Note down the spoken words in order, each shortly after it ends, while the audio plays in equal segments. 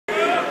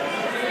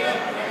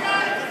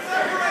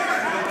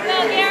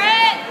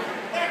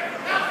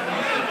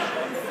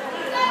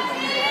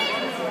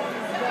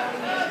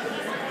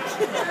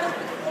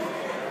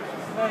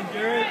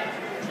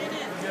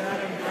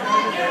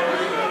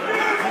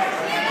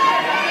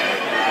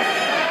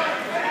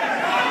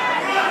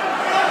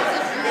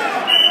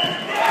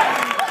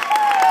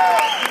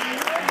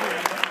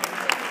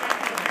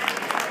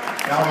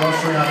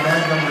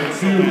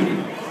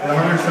at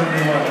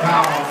 171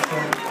 pounds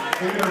from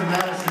Taylor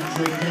Madison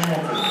J.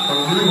 Hamilton. From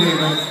New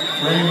Haven,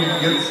 Brandon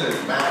Gibson,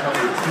 mat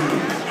number 2.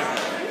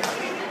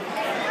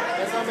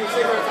 That's how many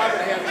cigarettes I'm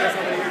going to have. That's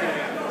how many you're going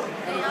to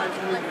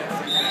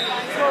have.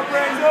 Go,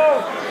 Brando!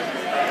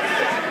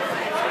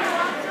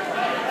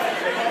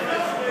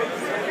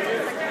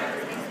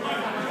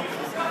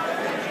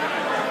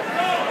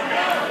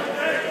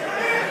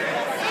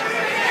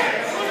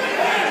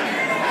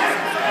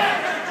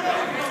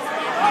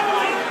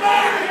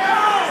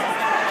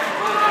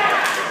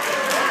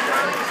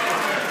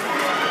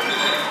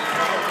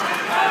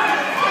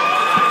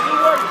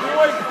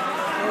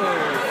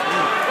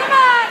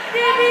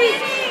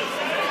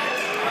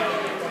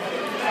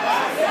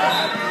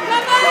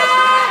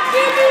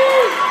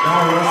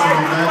 Now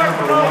wrestling mat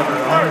number 1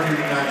 at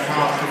 189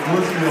 pounds from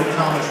Woodfield,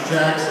 Thomas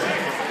Jackson.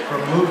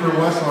 From Luther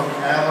Westland,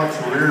 Alex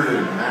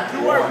Reardon, mat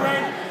 1.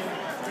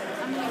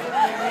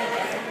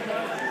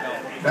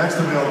 Next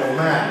available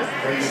mat,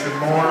 Mason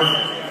Moore,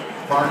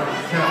 Martin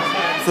Kemp.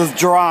 This is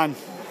Jourons.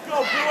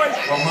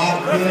 From Mount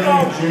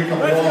Canyon, Jacob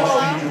Walsh,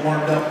 need you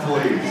warmed up,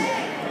 please.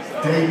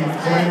 Dayton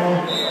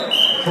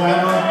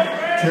Clammer,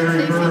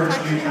 Terry Burns,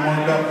 need you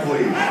warmed up,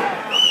 please.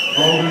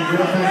 Logan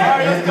Griffin,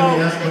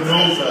 Anthony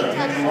Espinoza,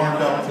 need you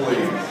warmed up,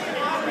 please.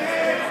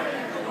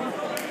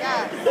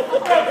 Yes.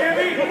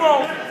 Come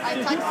on. I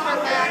texted her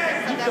back and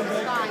said that was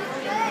fine.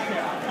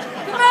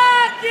 Come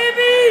on,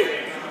 Gibby!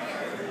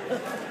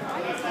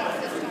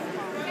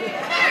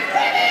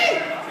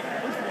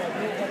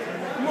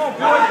 Come on,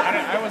 boy.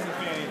 I wasn't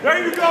feeling it. There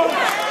you go.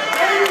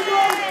 There you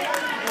go.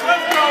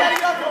 Let's go.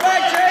 Go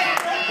back, Jake.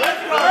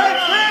 Let's go.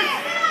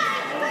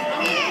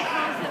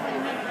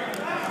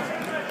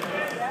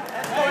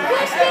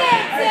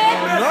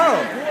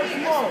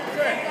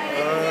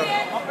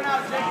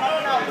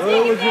 Well,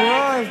 it was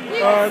Jourons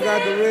got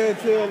the red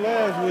tail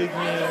last week,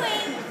 man.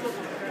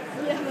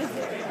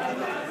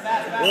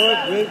 Well,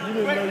 you didn't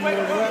know you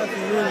were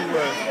watching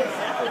anyway.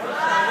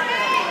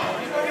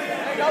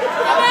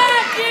 Come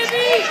on,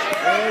 Jimmy!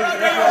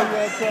 That's why you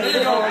gotta try to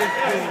get all this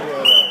thing right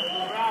up.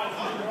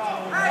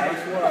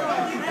 That's why.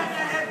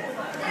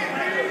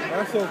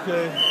 That's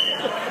okay.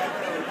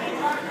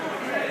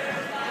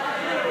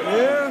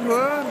 Yeah,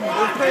 well,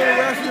 just play the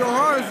rest of your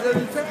hearts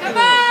every time. Come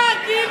on,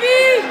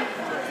 Jimmy!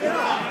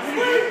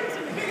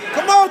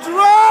 Come on,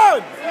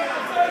 Jourons!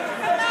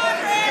 Come on,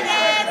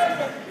 Brandon!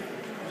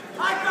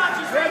 I got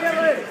you,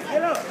 Brandon!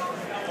 Get up!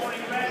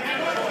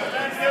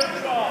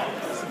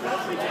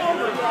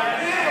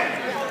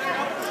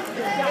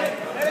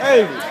 Hey,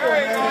 are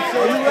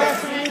you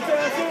wrestling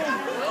anytime soon?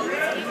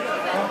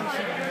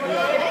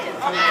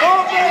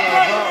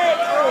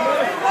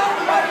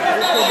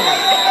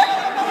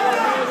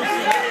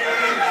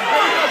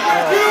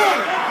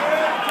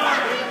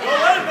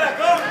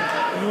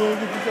 You want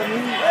to get you something to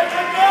eat?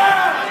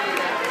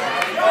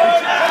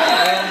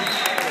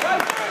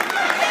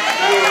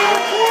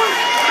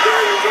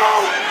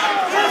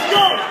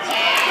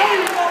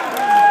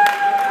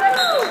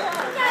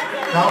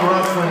 Now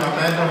wrestling on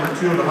mat number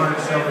 2 at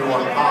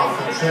 171 pounds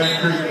from Sand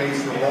Creek,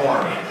 Mason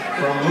Moore.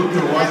 From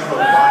Luther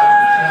Westland,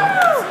 Martin Kemp,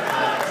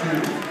 mat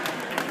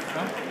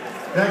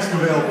 2. Next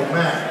available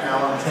mat,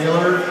 Alan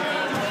Taylor,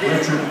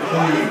 Richard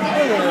Cleave.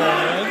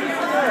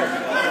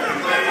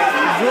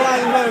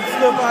 Jourons let him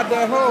slip out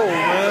that hole,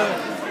 man.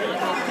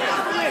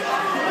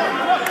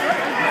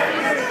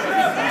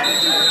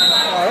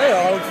 Oh, they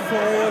all just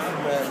throwing us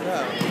back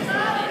now.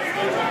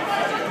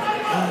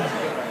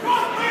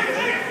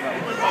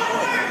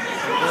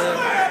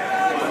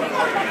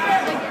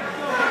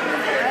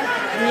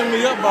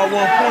 Me up by 1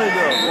 point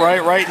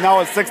though. Right now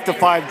it's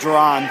 6-5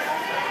 Jourons.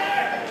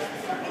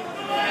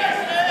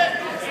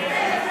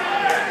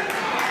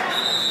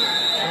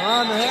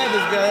 Jourons had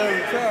this guy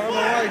every time. I don't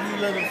know why he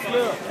let him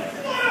slip.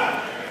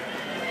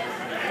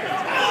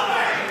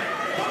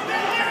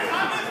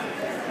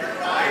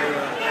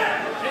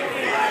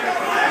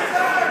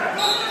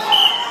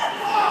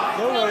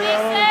 Somebody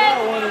out on the guy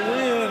want to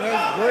win.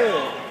 That's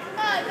great.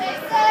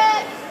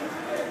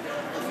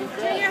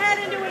 Turn your head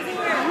into his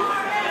ear.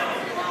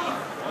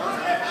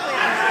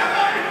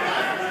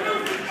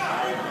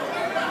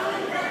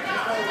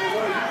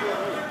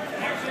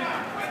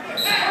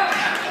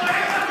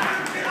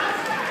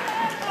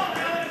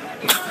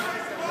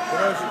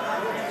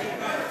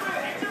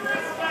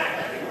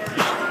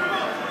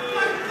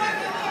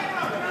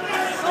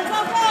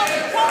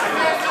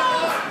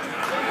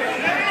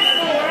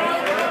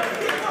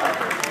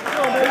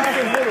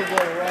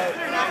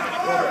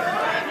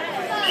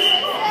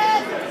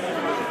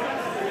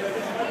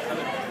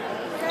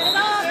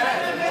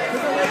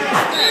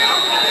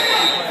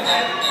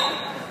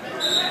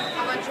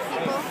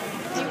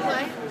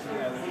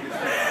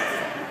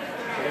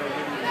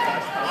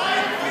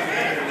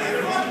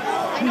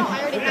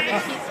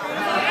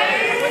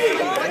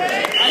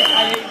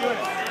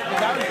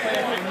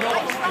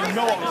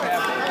 know what was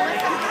happening.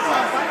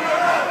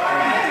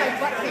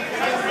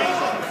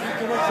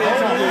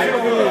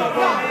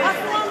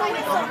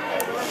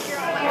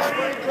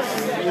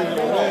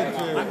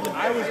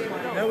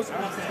 I was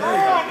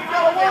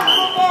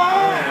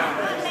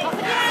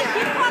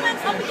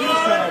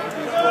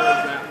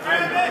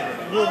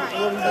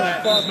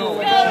fuck no.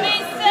 And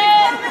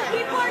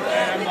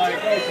I'm like,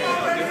 okay.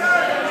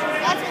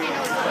 That's when you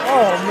know it's over.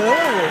 Oh, man,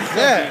 what was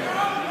that?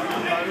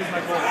 It was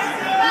my goal.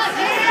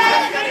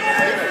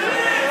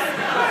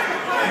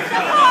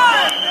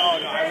 No,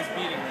 I was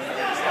beating.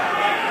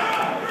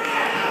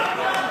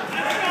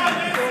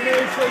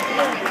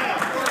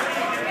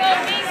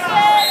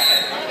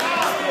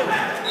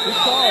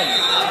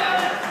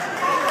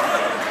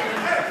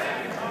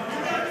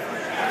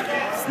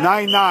 It's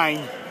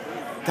 9-9.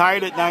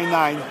 Tied at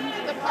 9-9.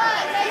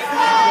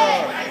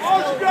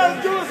 All you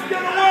gotta do is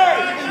get away.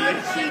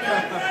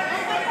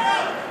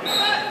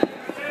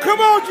 Come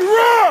on,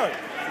 Jourons!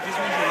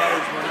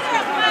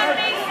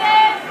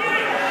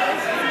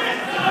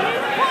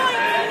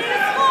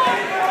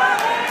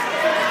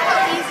 How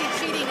easy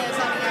cheating is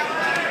on the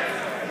iPad.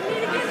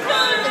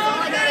 Because all I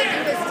gotta do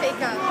is take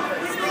a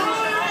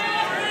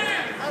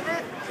screenshot of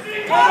it.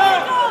 And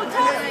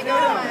then I go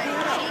to my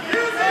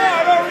cheating. I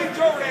don't reach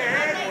over there.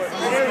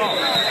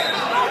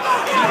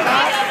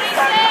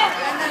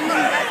 And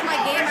then that's my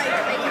game. I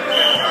can go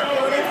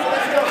upload it. So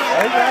let's go.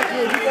 He got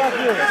this. He got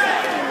this.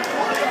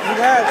 He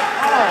got it.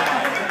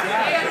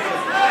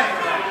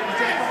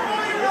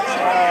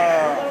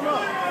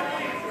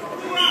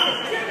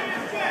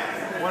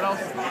 What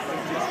else?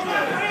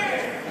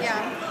 Yeah.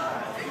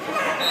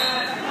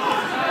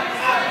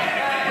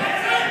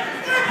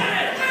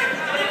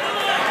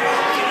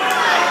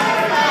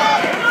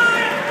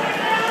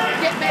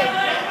 Get me.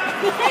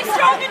 Stay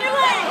strong in your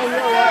legs. Oh, yo, I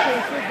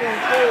can't sit there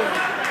and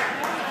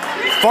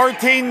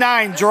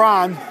 14-9,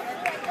 Jourons.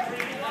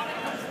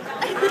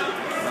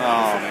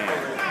 Oh, man.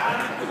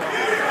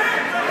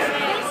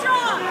 Stay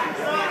strong.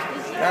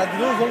 after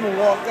this, I'm gonna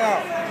walk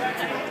out.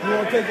 You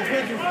wanna take a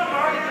picture?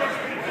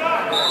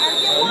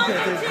 Oh, you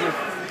can't take a picture.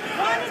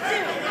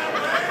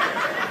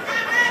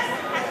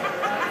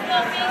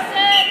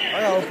 I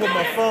gotta put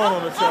my phone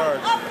on the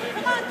charge.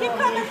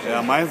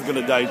 Yeah, mine's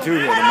gonna die too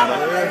here in a minute.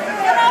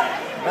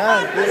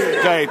 That's big.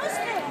 Okay,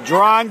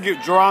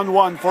 Jourons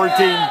won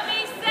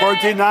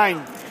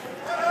 14-9.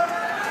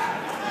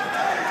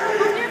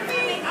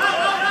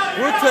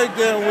 We'll take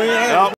that win. Yep.